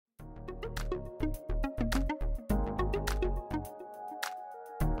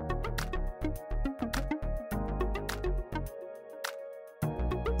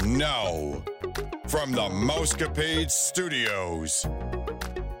Now, from the Mousecapade Studios,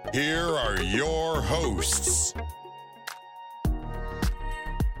 here are your hosts.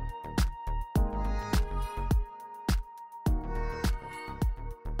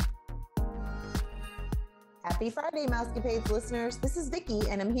 Happy Friday, Mousecapades listeners. This is Vicki,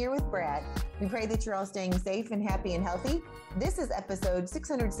 and I'm here with Brad. We pray that you're all staying safe and happy and healthy. This is episode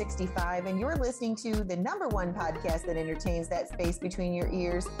 665, and you're listening to the number one podcast that entertains that space between your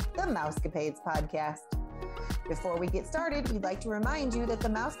ears, the Mousecapades Podcast. Before we get started, we'd like to remind you that the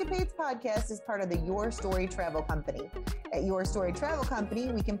Mousecapades Podcast is part of the Your Story Travel Company. At Your Story Travel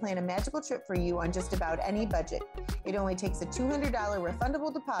Company, we can plan a magical trip for you on just about any budget. It only takes a $200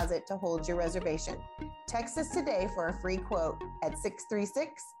 refundable deposit to hold your reservation. Text us today for a free quote at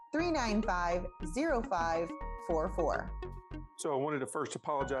 636-395-0544. So I wanted to first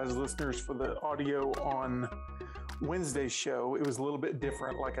apologize, listeners, for the audio on Wednesday's show. It was a little bit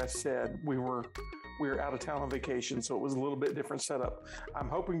different. Like I said, we were out of town on vacation, so it was a little bit different setup. I'm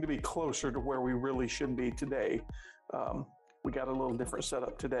hoping to be closer to where we really should be today. We got a little different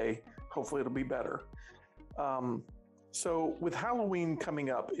setup today. Hopefully it'll be better. So with Halloween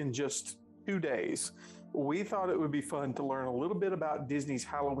coming up in just 2 days, we thought it would be fun to learn a little bit about Disney's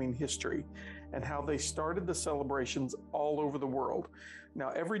Halloween history and how they started the celebrations all over the world.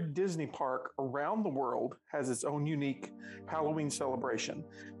 Now, every Disney park around the world has its own unique Halloween celebration,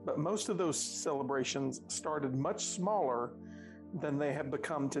 but most of those celebrations started much smaller than they have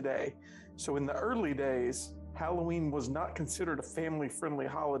become today. So in the early days, Halloween was not considered a family-friendly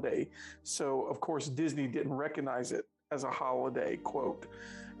holiday. So, of course, Disney didn't recognize it as a holiday, quote.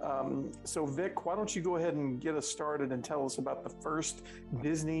 So Vic, why don't you go ahead and get us started and tell us about the first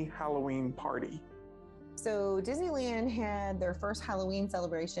Disney Halloween party? So Disneyland had their first Halloween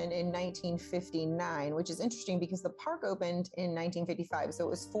celebration in 1959, which is interesting because the park opened in 1955. So it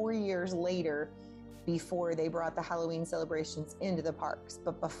was 4 years later before they brought the Halloween celebrations into the parks.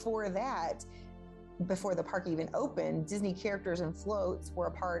 But before that, before the park even opened, Disney characters and floats were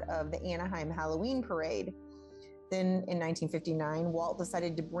a part of the Anaheim Halloween Parade. Then in 1959, Walt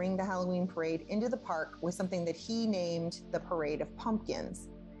decided to bring the Halloween parade into the park with something that he named the Parade of Pumpkins.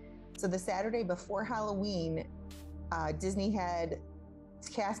 So the Saturday before Halloween, Disney had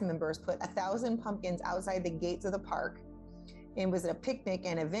cast members put 1,000 pumpkins outside the gates of the park. It was a picnic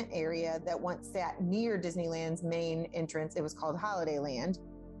and event area that once sat near Disneyland's main entrance. It was called Holidayland.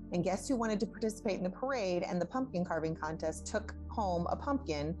 And guests who wanted to participate in the parade and the pumpkin carving contest took home a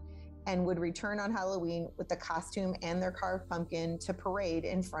pumpkin and would return on Halloween with the costume and their carved pumpkin to parade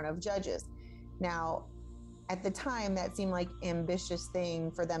in front of judges. Now, at the time, that seemed like an ambitious thing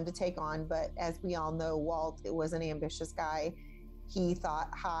for them to take on, but as we all know, Walt was an ambitious guy. He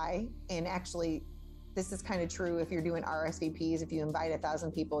thought high, and actually, this is kind of true if you're doing RSVPs. If you invite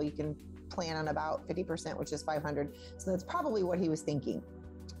 1,000 people, you can plan on about 50%, which is 500. So that's probably what he was thinking.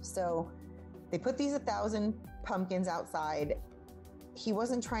 So they put these 1,000 pumpkins outside. He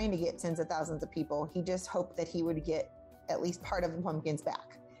wasn't trying to get tens of thousands of people. He just hoped that he would get at least part of the pumpkins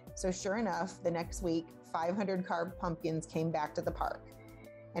back. So sure enough, the next week, 500 carved pumpkins came back to the park.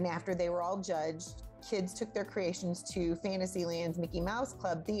 And after they were all judged, kids took their creations to Fantasyland's Mickey Mouse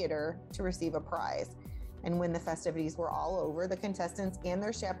Club Theater to receive a prize. And when the festivities were all over, the contestants and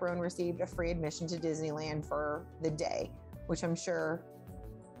their chaperone received a free admission to Disneyland for the day, which I'm sure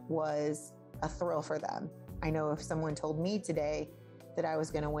was a thrill for them. I know if someone told me today that I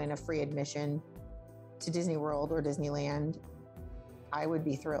was going to win a free admission to Disney World or Disneyland, I would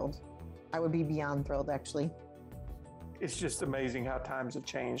be thrilled. I would be beyond thrilled, actually. It's just amazing how times have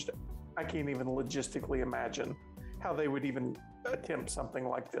changed. I can't even logistically imagine how they would even attempt something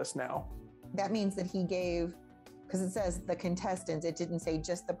like this now. That means that he gave, because it says the contestants, it didn't say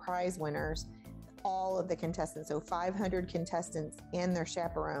just the prize winners, all of the contestants. So 500 contestants and their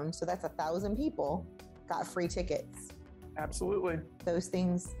chaperones. So that's 1,000 people got free tickets. Absolutely. Those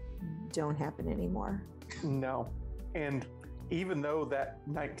things don't happen anymore. No. And even though that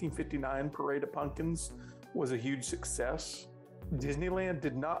 1959 Parade of Pumpkins was a huge success, Disneyland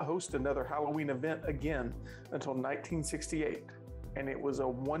did not host another Halloween event again until 1968. And it was a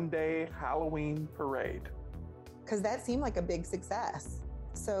one-day Halloween parade. Because that seemed like a big success.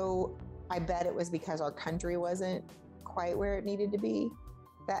 So I bet it was because our country wasn't quite where it needed to be.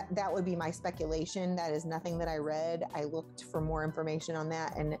 That would be my speculation. That is nothing that I read. I looked for more information on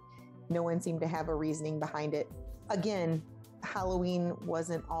that, and no one seemed to have a reasoning behind it. Again, Halloween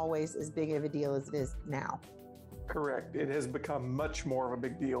wasn't always as big of a deal as it is now. Correct. It has become much more of a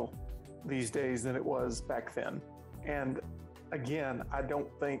big deal. these days than it was back then. And again, I don't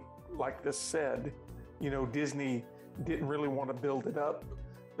think, like this said, Disney didn't really want to build it up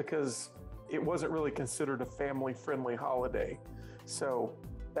because it wasn't really considered a family-friendly holiday. So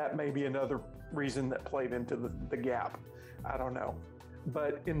that may be another reason that played into the gap. I don't know.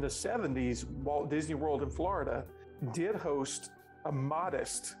 But in the 70s, Walt Disney World in Florida did host a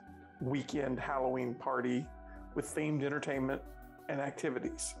modest weekend Halloween party with themed entertainment and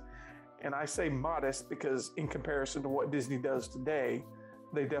activities. And I say modest because in comparison to what Disney does today,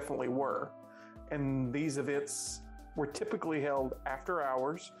 they definitely were. And these events were typically held after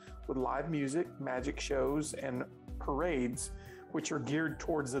hours with live music, magic shows, and parades, which are geared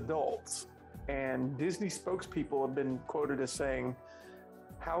towards adults. And Disney spokespeople have been quoted as saying,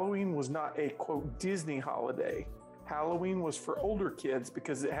 Halloween was not a, quote, Disney holiday. Halloween was for older kids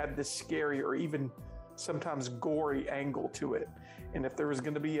because it had this scary or even sometimes gory angle to it. And if there was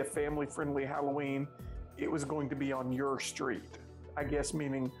going to be a family-friendly Halloween, it was going to be on your street. I guess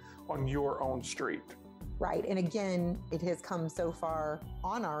meaning on your own street. Right. And again, it has come so far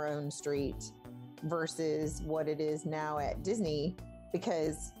on our own street versus what it is now at Disney,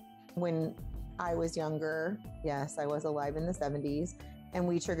 because when I was younger, yes, I was alive in the 70s, and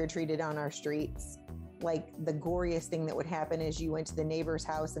we trick-or-treated on our streets. Like the goriest thing that would happen is you went to the neighbor's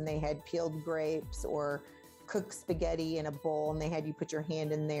house and they had peeled grapes or cooked spaghetti in a bowl, and they had you put your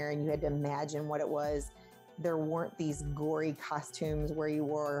hand in there and you had to imagine what it was. There weren't these gory costumes where you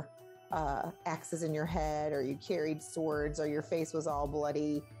wore axes in your head or you carried swords or your face was all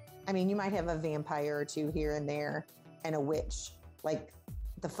bloody. I mean, you might have a vampire or two here and there and a witch, like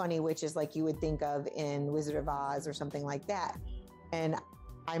the funny witches like you would think of in Wizard of Oz or something like that. And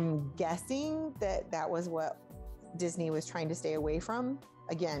I'm guessing that was what Disney was trying to stay away from.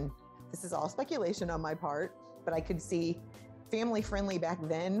 Again, this is all speculation on my part, but I could see family friendly back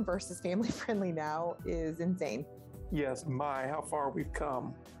then versus family friendly now is insane. Yes, how far we've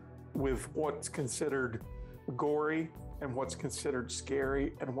come with what's considered gory and what's considered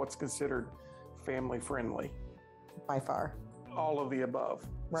scary and what's considered family friendly. By far. All of the above.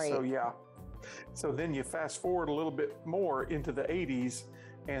 Right. So yeah. So then you fast forward a little bit more into the 80s,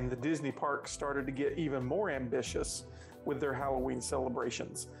 and the Disney parks started to get even more ambitious with their Halloween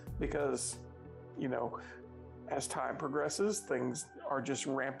celebrations because, as time progresses, things are just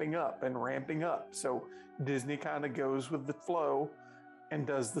ramping up and ramping up. So Disney kind of goes with the flow and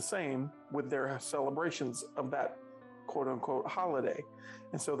does the same with their celebrations of that quote unquote holiday.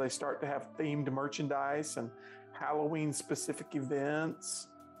 And so they start to have themed merchandise and Halloween specific events.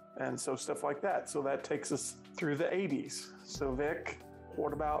 And so stuff like that. So that takes us through the 80s. So Vic,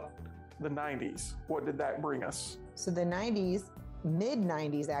 what about the 90s? What did that bring us? So the 90s, mid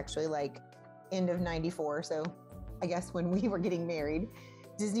 90s actually, like end of 94. So I guess when we were getting married,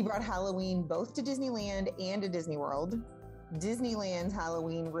 Disney brought Halloween both to Disneyland and to Disney World. Disneyland's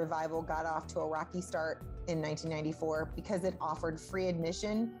Halloween revival got off to a rocky start in 1994 because it offered free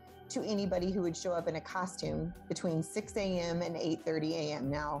admission to anybody who would show up in a costume between 6 a.m. and 8:30 a.m.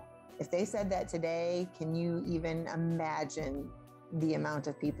 Now, if they said that today, can you even imagine the amount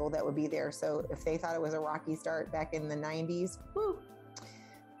of people that would be there? So if they thought it was a rocky start back in the 90s, whoo,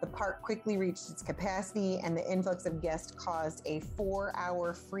 the park quickly reached its capacity, and the influx of guests caused a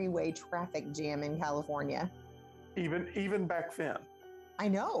 4-hour freeway traffic jam in California. Even back then. I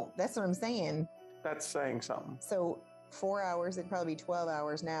know, that's what I'm saying. That's saying something. So 4 hours, it'd probably be 12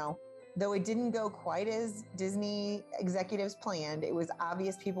 hours now. Though it didn't go quite as Disney executives planned, it was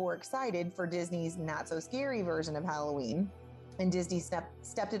obvious people were excited for Disney's not-so-scary version of Halloween. And Disney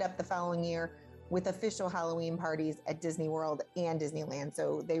stepped it up the following year with official Halloween parties at Disney World and Disneyland.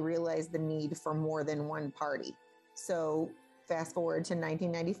 So they realized the need for more than one party. So fast forward to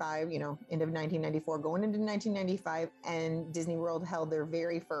 1995, end of 1994, going into 1995, and Disney World held their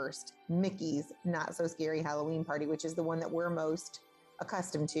very first Mickey's Not So Scary Halloween party, which is the one that we're most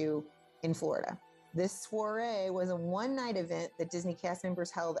accustomed to in Florida. This soiree was a one-night event that Disney cast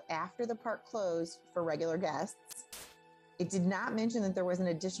members held after the park closed for regular guests. It did not mention that there was an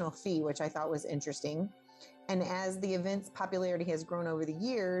additional fee, which I thought was interesting. And as the event's popularity has grown over the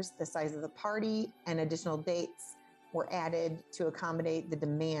years, the size of the party and additional dates were added to accommodate the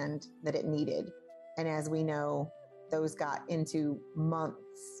demand that it needed. And as we know, those got into months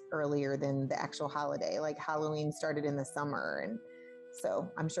earlier than the actual holiday. Like Halloween started in the summer. And so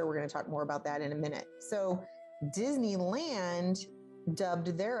I'm sure we're going to talk more about that in a minute. So Disneyland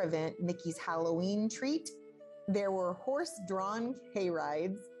dubbed their event Mickey's Halloween Treat. There were horse-drawn hay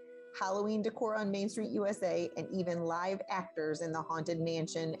rides, Halloween decor on Main Street USA, and even live actors in the Haunted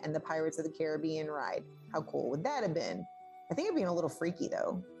Mansion and the Pirates of the Caribbean ride. How cool would that have been? I think it'd been a little freaky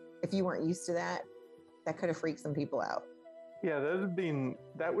though. if you weren't used to that, that could have freaked some people out. Yeah,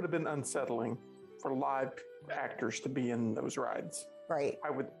 that would have been unsettling for live actors to be in those rides. Right.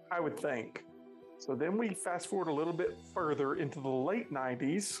 I would think. So then we fast forward a little bit further into the late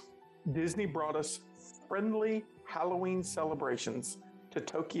 90s. Disney brought us friendly Halloween celebrations to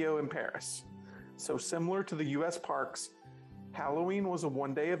Tokyo and Paris. So similar to the US parks, Halloween was a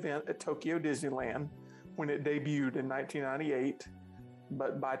one-day event at Tokyo Disneyland when it debuted in 1998.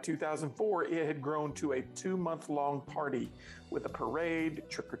 But by 2004, it had grown to a 2-month-long party with a parade,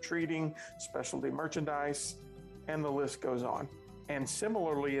 trick-or-treating, specialty merchandise, and the list goes on. And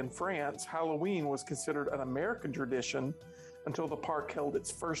similarly in France, Halloween was considered an American tradition until the park held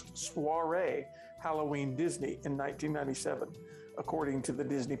its first soiree, Halloween Disney, in 1997, according to the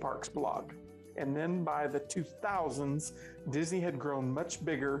Disney Parks blog. And then by the 2000s, Disney had grown much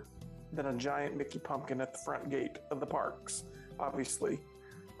bigger than a giant Mickey pumpkin at the front gate of the parks. Obviously,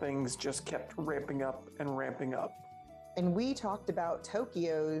 things just kept ramping up and ramping up. And we talked about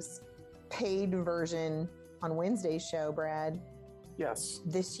Tokyo's paid version on Wednesday's show, Brad. Yes.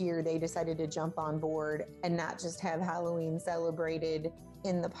 This year, they decided to jump on board and not just have Halloween celebrated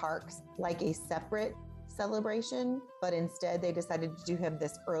in the parks like a separate celebration, but instead they decided to have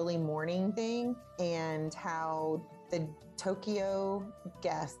this early morning thing, and how the Tokyo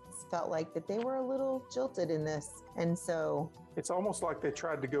guests felt like that they were a little jilted in this. And so it's almost like they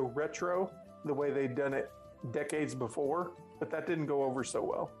tried to go retro the way they'd done it decades before, but that didn't go over so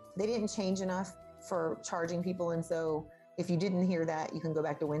well. They didn't change enough for charging people. And so if you didn't hear that, you can go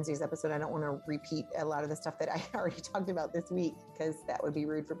back to Wednesday's episode. I don't want to repeat a lot of the stuff that I already talked about this week, because that would be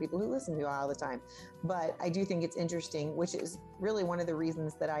rude for people who listen to it all the time. But I do think it's interesting, which is really one of the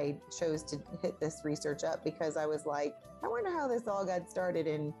reasons that I chose to hit this research up, because I was like, I wonder how this all got started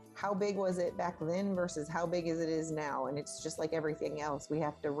and how big was it back then versus how big as it is now. And it's just like everything else. We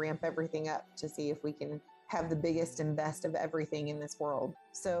have to ramp everything up to see if we can have the biggest and best of everything in this world.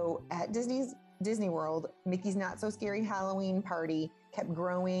 So at Disney World, Mickey's Not So Scary Halloween Party kept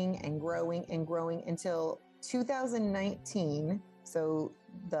growing and growing and growing until 2019. So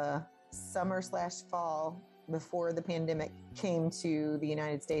the summer/fall before the pandemic came to the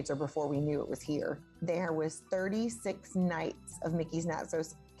United States, or before we knew it was here. There was 36 nights of Mickey's Not So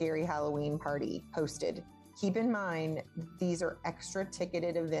Scary Halloween Party hosted. Keep in mind, these are extra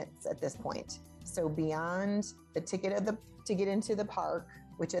ticketed events at this point. So beyond the ticket to get into the park,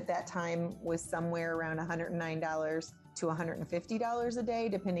 which at that time was somewhere around $109 to $150 a day,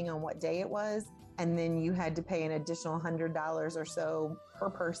 depending on what day it was. And then you had to pay an additional $100 or so per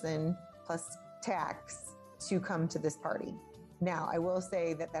person plus tax to come to this party. Now, I will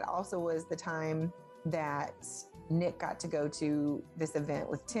say that also was the time that Nick got to go to this event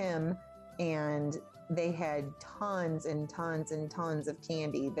with Tim, and they had tons and tons and tons of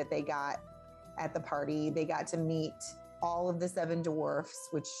candy that they got at the party. They got to meet all of the 7 dwarfs,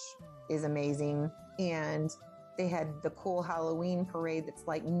 which is amazing. And they had the cool Halloween parade that's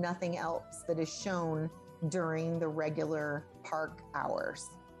like nothing else that is shown during the regular park hours.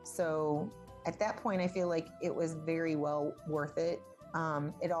 So at that point, I feel like it was very well worth it.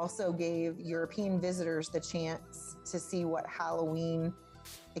 It also gave European visitors the chance to see what Halloween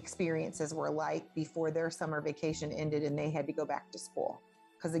experiences were like before their summer vacation ended and they had to go back to school.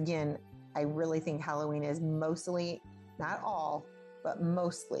 Because again, I really think Halloween is mostly, not all, but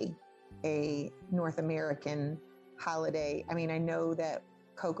mostly a North American holiday. I mean, I know that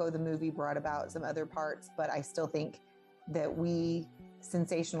Coco the movie brought about some other parts, but I still think that we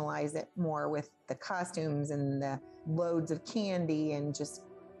sensationalize it more with the costumes and the loads of candy and just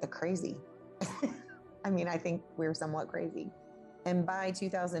the crazy. I mean, I think we're somewhat crazy. And by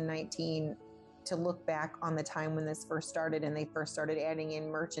 2019, to look back on the time when this first started and they first started adding in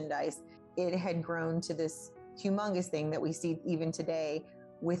merchandise, it had grown to this humongous thing that we see even today,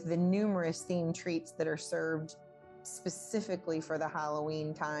 with the numerous themed treats that are served specifically for the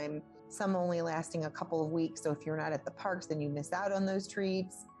Halloween time, some only lasting a couple of weeks. So if you're not at the parks, then you miss out on those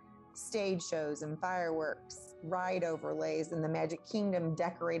treats. Stage shows and fireworks, ride overlays, and the Magic Kingdom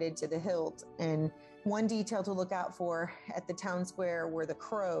decorated to the hilt. And one detail to look out for at the town square were the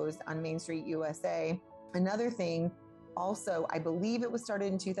crows on Main Street, USA. Another thing, also, I believe it was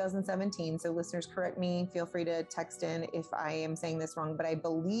started in 2017. So listeners, correct me. Feel free to text in if I am saying this wrong, but I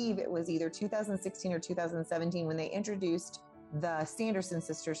believe it was either 2016 or 2017 when they introduced the Sanderson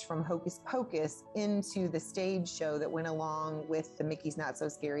sisters from Hocus Pocus into the stage show that went along with the Mickey's Not So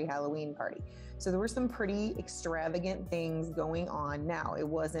Scary Halloween Party. So there were some pretty extravagant things going on. Now, it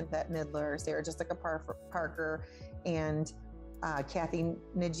wasn't Bette Midler, Sarah Jessica Parker, and Kathy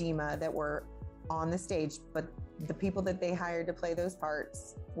Najima that were on the stage, but the people that they hired to play those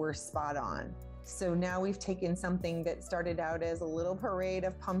parts were spot on. So now we've taken something that started out as a little parade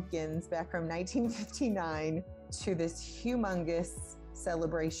of pumpkins back from 1959 to this humongous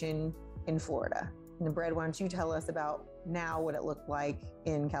celebration in Florida. And Brad, why don't you tell us about now what it looked like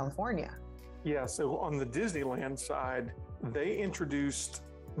in California? Yeah, so on the Disneyland side, they introduced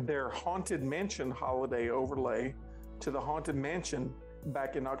their Haunted Mansion holiday overlay to the Haunted Mansion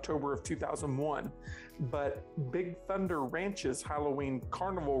back in October of 2001. But Big Thunder Ranch's Halloween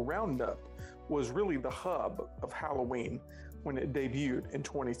Carnival Roundup was really the hub of Halloween when it debuted in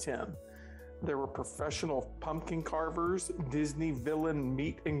 2010. There were professional pumpkin carvers, Disney villain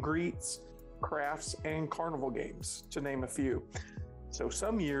meet and greets, crafts, and carnival games, to name a few. So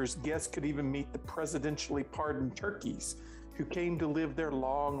some years, guests could even meet the presidentially pardoned turkeys who came to live their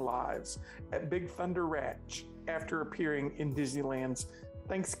long lives at Big Thunder Ranch after appearing in Disneyland's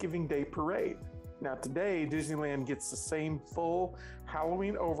Thanksgiving Day Parade. Now today, Disneyland gets the same full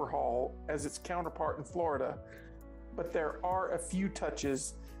Halloween overhaul as its counterpart in Florida, but there are a few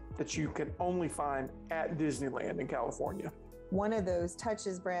touches that you can only find at Disneyland in California. One of those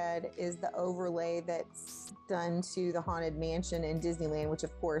touches, Brad, is the overlay that's done to the Haunted Mansion in Disneyland, which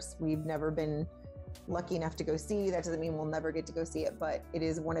of course we've never been lucky enough to go see. That doesn't mean we'll never get to go see it, but it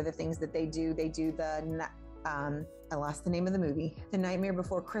is one of the things that they do. They do the, I lost the name of the movie. The Nightmare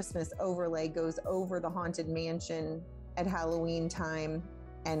Before Christmas overlay goes over the Haunted Mansion at Halloween time.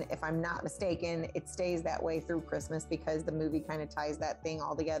 And if I'm not mistaken, it stays that way through Christmas because the movie kind of ties that thing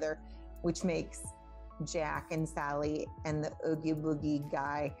all together, which makes Jack and Sally and the Oogie Boogie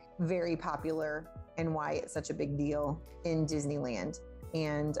guy very popular and why it's such a big deal in Disneyland.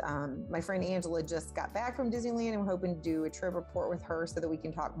 And my friend Angela just got back from Disneyland and we're hoping to do a trip report with her so that we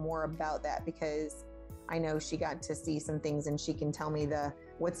can talk more about that, because I know she got to see some things and she can tell me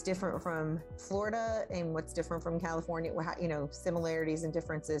what's different from Florida and what's different from California, similarities and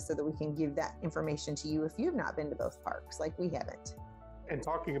differences, so that we can give that information to you if you've not been to both parks like we haven't. And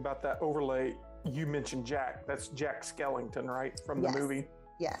talking about that overlay, you mentioned Jack. That's Jack Skellington, right? From the movie?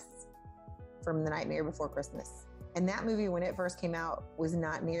 Yes. From The Nightmare Before Christmas. And that movie, when it first came out, was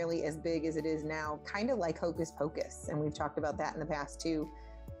not nearly as big as it is now, kind of like Hocus Pocus. And we've talked about that in the past too,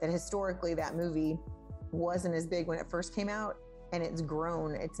 that historically that movie wasn't as big when it first came out, and it's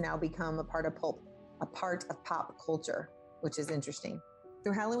grown. It's now become a part of pop culture, which is interesting.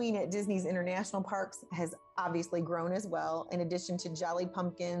 So Halloween at Disney's international parks has obviously grown as well. In addition to jolly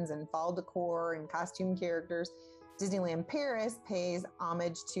pumpkins and fall decor and costume characters, Disneyland Paris pays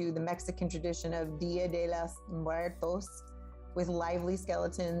homage to the Mexican tradition of Dia de los Muertos with lively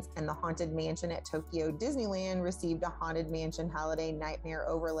skeletons, and the Haunted Mansion at Tokyo Disneyland received a Haunted Mansion Holiday Nightmare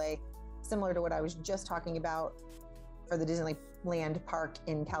overlay, similar to what I was just talking about for the Disneyland park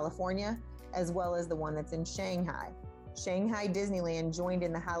in California, as well as the one that's in Shanghai. Shanghai Disneyland joined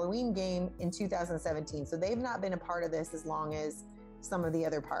in the Halloween game in 2017, so they've not been a part of this as long as some of the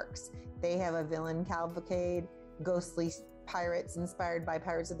other parks. They have a villain cavalcade, ghostly pirates inspired by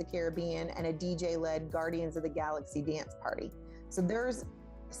Pirates of the Caribbean, and a DJ-led Guardians of the Galaxy dance party. So there's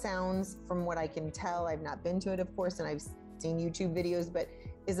sounds, from what I can tell, I've not been to it, of course, and I've seen YouTube videos, but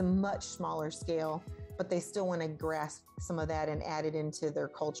is a much smaller scale, but they still want to grasp some of that and add it into their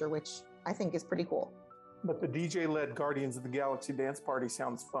culture, which I think is pretty cool. But the DJ-led Guardians of the Galaxy dance party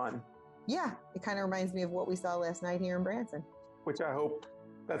sounds fun. Yeah, it kind of reminds me of what we saw last night here in Branson. Which I hope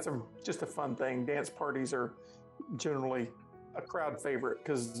that's just a fun thing. Dance parties are generally a crowd favorite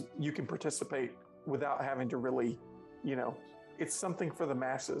because you can participate without having to really, it's something for the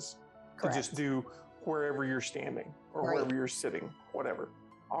masses. Correct. To just do wherever you're standing or wherever you're sitting, whatever.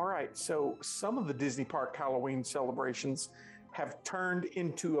 All right, so some of the Disney Park Halloween celebrations have turned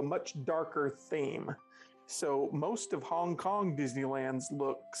into a much darker theme. So most of Hong Kong Disneylands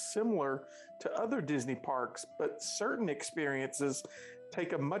look similar to other Disney parks, but certain experiences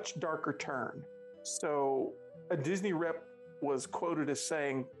take a much darker turn. So a Disney rep was quoted as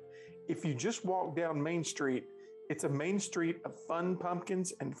saying, "If you just walk down Main Street, it's a main street of fun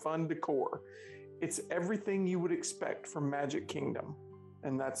pumpkins and fun decor. It's everything you would expect from Magic Kingdom."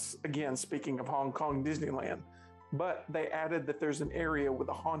 And that's, again, speaking of Hong Kong Disneyland. But they added that there's an area with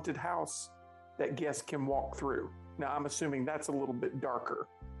a haunted house that guests can walk through. Now, I'm assuming that's a little bit darker.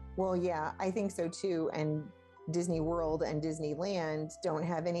 Well, yeah, I think so too. And Disney World and Disneyland don't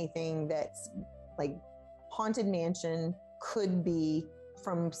have anything that's like Haunted Mansion could be,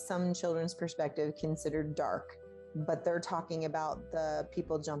 from some children's perspective, considered dark. But they're talking about the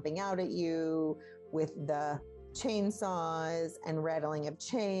people jumping out at you with the chainsaws and rattling of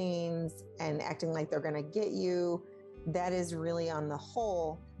chains and acting like they're going to get you. That is really, on the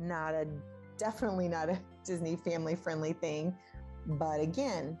whole, not a definitely not a Disney family friendly thing. But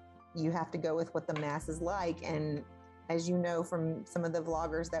again, you have to go with what the masses like. And as you know from some of the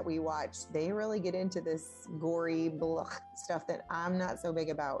vloggers that we watch, they really get into this gory blah stuff that I'm not so big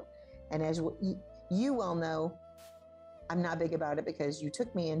about. And as you well know, I'm not big about it because you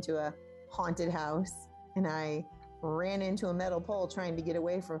took me into a haunted house and I ran into a metal pole trying to get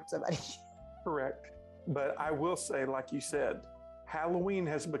away from somebody. Correct. But I will say, like you said, Halloween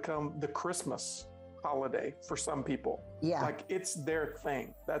has become the Christmas holiday for some people. Yeah. Like it's their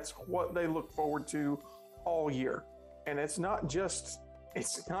thing. That's what they look forward to all year. And it's not just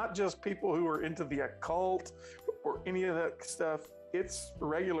people who are into the occult or any of that stuff. It's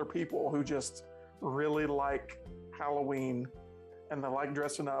regular people who just really like Halloween and they like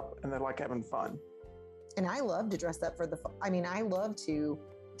dressing up and they like having fun. And I love to dress up for I love to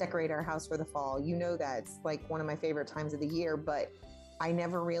decorate our house for the fall. You know, that's like one of my favorite times of the year, but I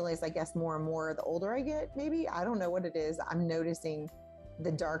never realized, I guess more and more the older I get, maybe, I don't know what it is. I'm noticing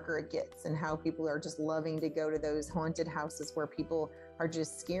the darker it gets and how people are just loving to go to those haunted houses where people are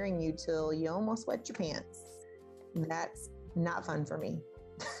just scaring you till you almost wet your pants. That's not fun for me.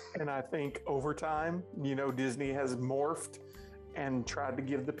 And I think over time, Disney has morphed and tried to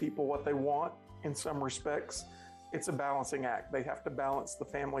give the people what they want in some respects. It's a balancing act. They have to balance the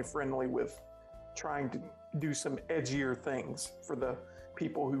family friendly with trying to do some edgier things for the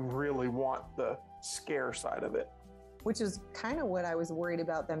people who really want the scare side of it. Which is kind of what I was worried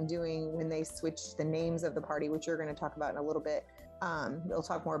about them doing when they switched the names of the party, which you're going to talk about in a little bit. We'll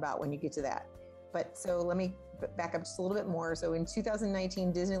talk more about when you get to that. But so let me back up just a little bit more. So in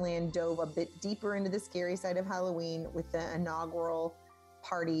 2019, Disneyland dove a bit deeper into the scary side of Halloween with the inaugural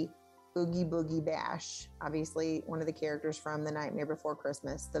party, Oogie Boogie Bash. Obviously, one of the characters from The Nightmare Before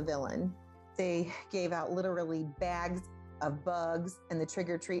Christmas, the villain. They gave out literally bags of bugs, and the trick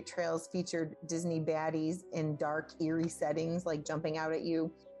or treat trails featured Disney baddies in dark, eerie settings, like jumping out at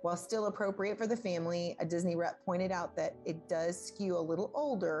you. While still appropriate for the family, a Disney rep pointed out that it does skew a little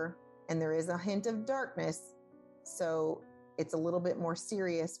older and there is a hint of darkness. So it's a little bit more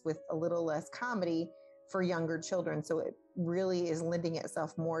serious with a little less comedy for younger children. So it really is lending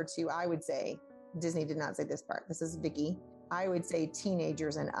itself more to, I would say, Disney did not say this part. This is Vicky. I would say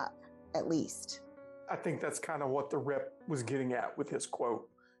teenagers and up, at least. I think that's kind of what the rep was getting at with his quote,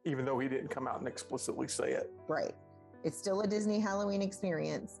 even though he didn't come out and explicitly say it. Right. It's still a Disney Halloween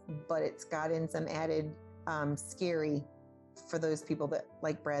experience, but it's got in some added scary for those people that,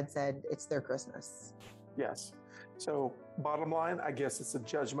 like Brad said, it's their Christmas. Yes. So bottom line, I guess it's a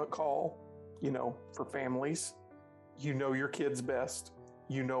judgment call, for families. You know your kids best.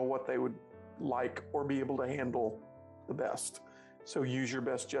 You know what they would like or be able to handle the best. So use your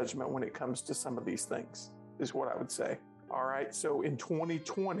best judgment when it comes to some of these things, is what I would say. All right. So in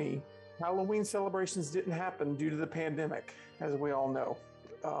 2020, Halloween celebrations didn't happen due to the pandemic, as we all know.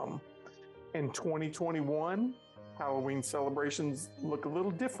 In 2021, Halloween celebrations look a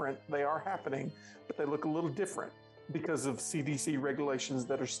little different. They are happening, but they look a little different because of CDC regulations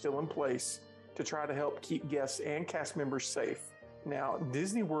that are still in place to try to help keep guests and cast members safe. Now,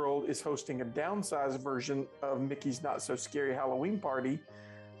 Disney World is hosting a downsized version of Mickey's Not So Scary Halloween Party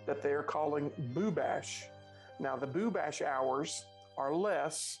that they are calling Boo Bash. Now, the Boo Bash hours are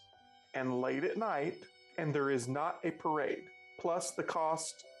less and late at night, and there is not a parade. Plus, the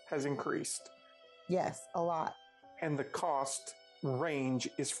cost has increased. Yes, a lot. And the cost range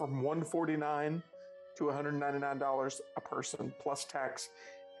is from $149 to $199 a person, plus tax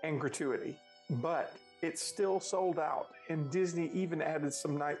and gratuity. But it's still sold out, and Disney even added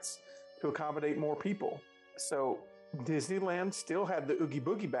some nights to accommodate more people. So Disneyland still had the Oogie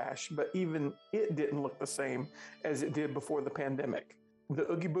Boogie Bash, but even it didn't look the same as it did before the pandemic.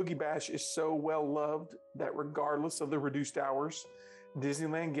 The Oogie Boogie Bash is so well loved that regardless of the reduced hours,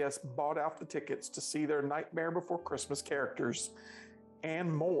 Disneyland guests bought out the tickets to see their Nightmare Before Christmas characters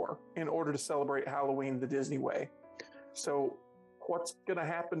and more in order to celebrate Halloween the Disney way. So what's going to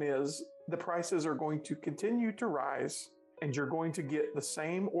happen is the prices are going to continue to rise, and you're going to get the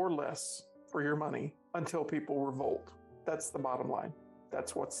same or less for your money until people revolt. That's the bottom line.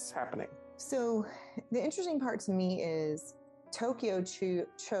 That's what's happening. So the interesting part to me is Tokyo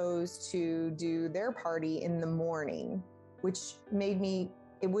chose to do their party in the morning, which made me,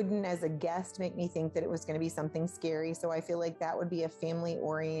 it wouldn't as a guest make me think that it was going to be something scary. So I feel like that would be a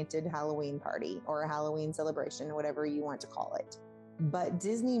family-oriented Halloween party or a Halloween celebration, whatever you want to call it. But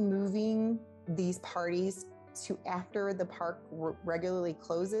Disney moving these parties to after the park regularly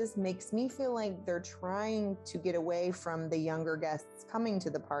closes makes me feel like they're trying to get away from the younger guests coming to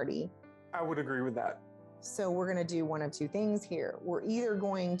the party. I would agree with that. So we're going to do one of two things here. We're either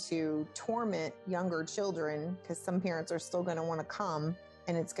going to torment younger children because some parents are still going to want to come,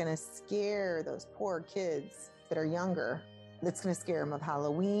 and it's going to scare those poor kids that are younger. It's going to scare them of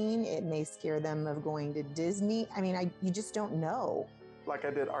Halloween. It may scare them of going to Disney. I mean, you just don't know. Like I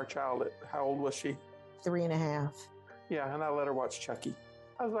did our child how old was she? 3.5. Yeah, and I let her watch Chucky.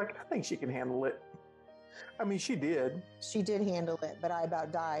 I was like, I think she can handle it. I mean, she did. She did handle it, but I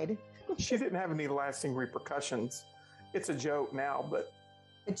about died. She didn't have any lasting repercussions. It's a joke now, but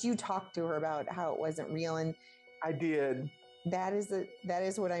you talked to her about how it wasn't real, and I did. That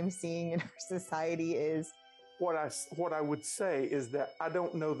is what I'm seeing in our society is what I would say is that I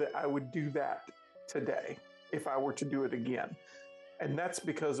don't know that I would do that today if I were to do it again. And that's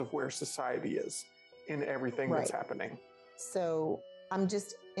because of where society is in everything that's happening. So I'm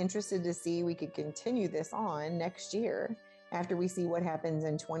just interested to see we could continue this on next year after we see what happens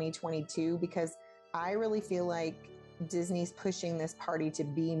in 2022, because I really feel like Disney's pushing this party to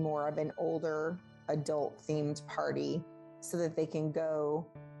be more of an older adult themed party so that they can go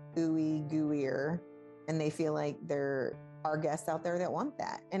ooey gooier, and they feel like there are guests out there that want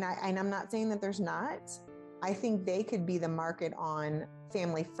that. And I'm not saying that there's not. I think they could be the market on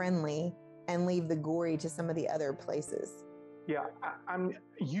family friendly and leave the gory to some of the other places. Yeah,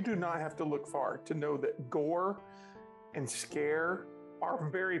 you do not have to look far to know that gore and scare are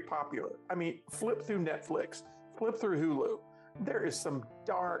very popular. I mean, flip through Netflix, flip through Hulu. There is some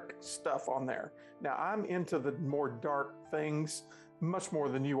dark stuff on there. Now, I'm into the more dark things much more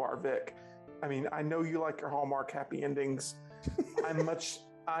than you are, Vic. I mean, I know you like your Hallmark happy endings. I'm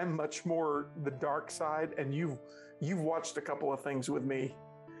much more the dark side, and you've watched a couple of things with me,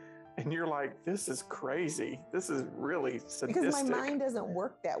 and you're like, this is crazy. This is really sadistic. Because my mind doesn't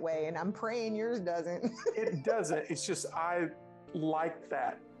work that way, and I'm praying yours doesn't. It doesn't. It's just I like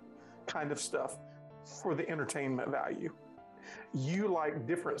that kind of stuff for the entertainment value. You like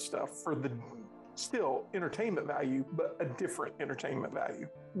different stuff for the still entertainment value, but a different entertainment value.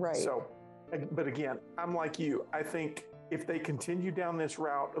 Right. So, but again, I'm like you. I think if they continue down this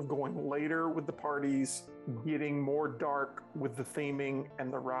route of going later with the parties, getting more dark with the theming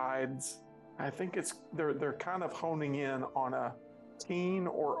and the rides, I think they're kind of honing in on a teen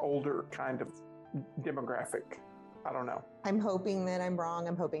or older kind of demographic. I don't know. I'm hoping that I'm wrong.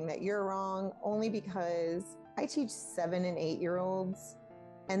 I'm hoping that you're wrong, only because I teach 7 and 8-year-olds,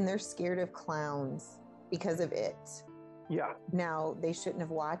 and they're scared of clowns because of it. Yeah. Now, they shouldn't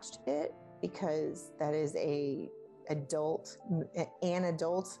have watched it because that is an adult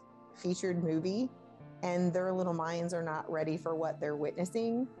featured movie, and their little minds are not ready for what they're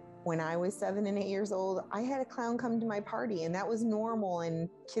witnessing. When I was 7 and 8 years old, I had a clown come to my party, and that was normal, and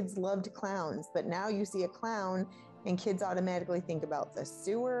kids loved clowns. But now you see a clown, and kids automatically think about the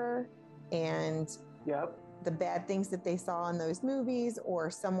sewer and the bad things that they saw in those movies, or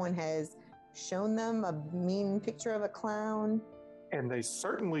someone has shown them a mean picture of a clown. And they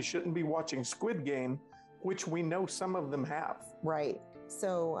certainly shouldn't be watching Squid Game, which we know some of them have. Right.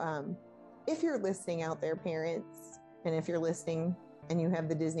 So if you're listening out there, parents, and if you're listening and you have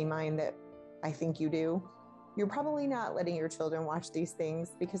the Disney mind that I think you do, you're probably not letting your children watch these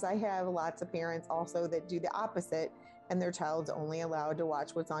things, because I have lots of parents also that do the opposite, and their child's only allowed to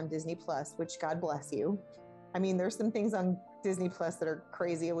watch what's on Disney Plus, which God bless you. I mean, there's some things on Disney Plus that are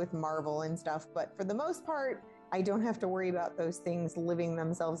crazy with Marvel and stuff, but for the most part, I don't have to worry about those things living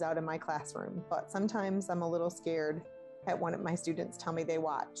themselves out in my classroom. But sometimes I'm a little scared at what my students tell me they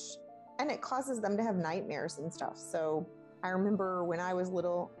watch, and it causes them to have nightmares and stuff. So I remember when I was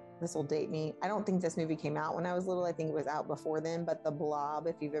little, this will date me, I don't think this movie came out when I was little. I think it was out before then, but The Blob,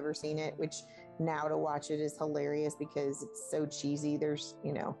 if you've ever seen it, which now to watch it is hilarious because it's so cheesy. There's,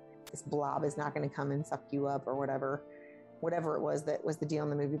 this blob is not going to come and suck you up or whatever it was that was the deal in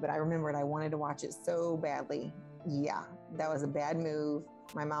the movie. But I remembered I wanted to watch it so badly. Yeah, that was a bad move.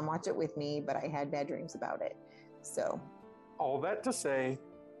 My mom watched it with me, but I had bad dreams about it. So all that to say,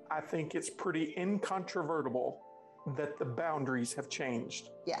 I think it's pretty incontrovertible that the boundaries have changed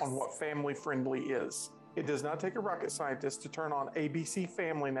on what family friendly is. It does not take a rocket scientist to turn on ABC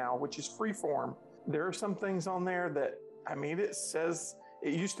Family now, which is freeform. There are some things on there that, it says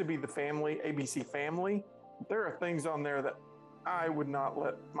it used to be the family, ABC Family. There are things on there that I would not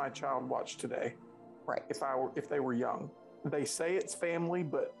let my child watch today. Right. If they were young. They say it's family,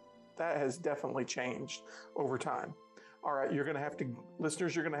 but that has definitely changed over time. All right,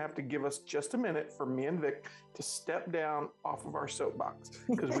 listeners, you're going to have to give us just a minute for me and Vic to step down off of our soapbox,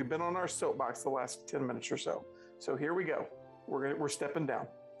 because we've been on our soapbox the last 10 minutes or so. So here we go. We're stepping down.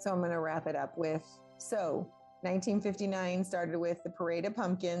 So I'm going to wrap it up with, so 1959 started with the Parade of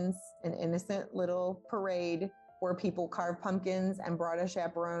Pumpkins, an innocent little parade where people carved pumpkins and brought a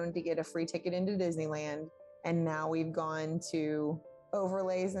chaperone to get a free ticket into Disneyland. And now we've gone to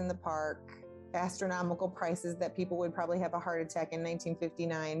overlays in the park, astronomical prices that people would probably have a heart attack in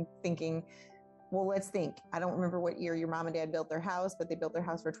 1959 thinking, well, let's think. I don't remember what year your mom and dad built their house, but they built their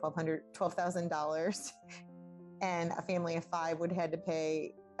house for $12,000. And a family of 5 would have had to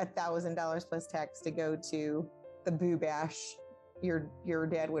pay $1,000 plus tax to go to the Boo Bash. Your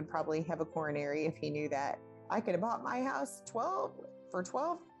dad would probably have a coronary if he knew that. I could have bought my house for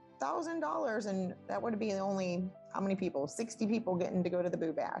 $12,000, and that would be only how many people? 60 people getting to go to the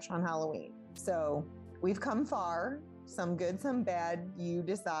Boo Bash on Halloween. So we've come far, some good, some bad. You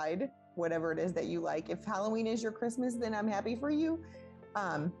decide whatever it is that you like. If Halloween is your Christmas, then I'm happy for you.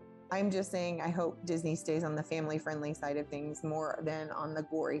 I'm just saying, I hope Disney stays on the family-friendly side of things more than on the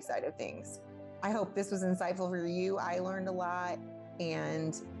gory side of things. I hope this was insightful for you. I learned a lot,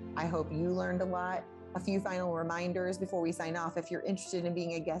 and I hope you learned a lot. A few final reminders before we sign off. If you're interested in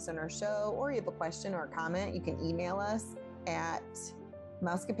being a guest on our show, or you have a question or a comment, you can email us at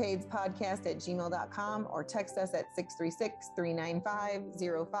mousecapadespodcast@gmail.com or text us at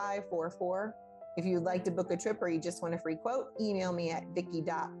 636-395-0544. If you'd like to book a trip or you just want a free quote, email me at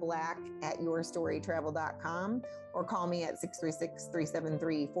vicky.black@yourstorytravel.com or call me at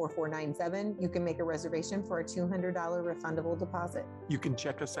 636-373-4497. You can make a reservation for a $200 refundable deposit. You can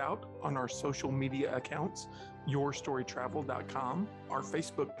check us out on our social media accounts, yourstorytravel.com, our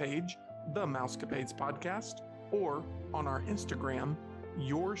Facebook page, The Mousecapades Podcast, or on our Instagram,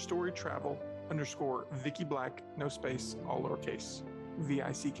 yourstorytravel_Vicky Black, no space, all lowercase,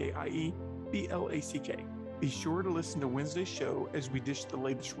 VICKIE BLACK. Be sure to listen to Wednesday's show as we dish the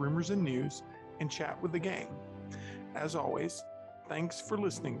latest rumors and news and chat with the gang. As always, thanks for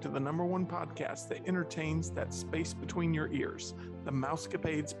listening to the #1 podcast that entertains that space between your ears, the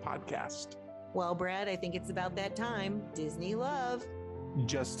Mousecapades Podcast. Well, Brad, I think it's about that time. Disney love.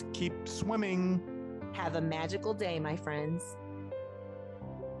 Just keep swimming. Have a magical day, my friends.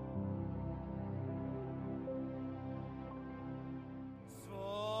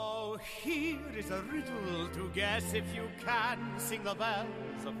 Here is a riddle to guess if you can sing the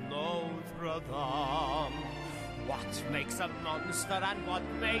bells of Notre Dame. What makes a monster and what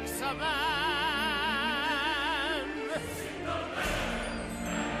makes a man?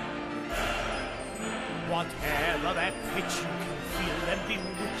 Whatever their pitch, you can feel them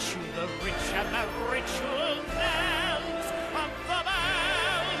bewitch you, the rich and the ritual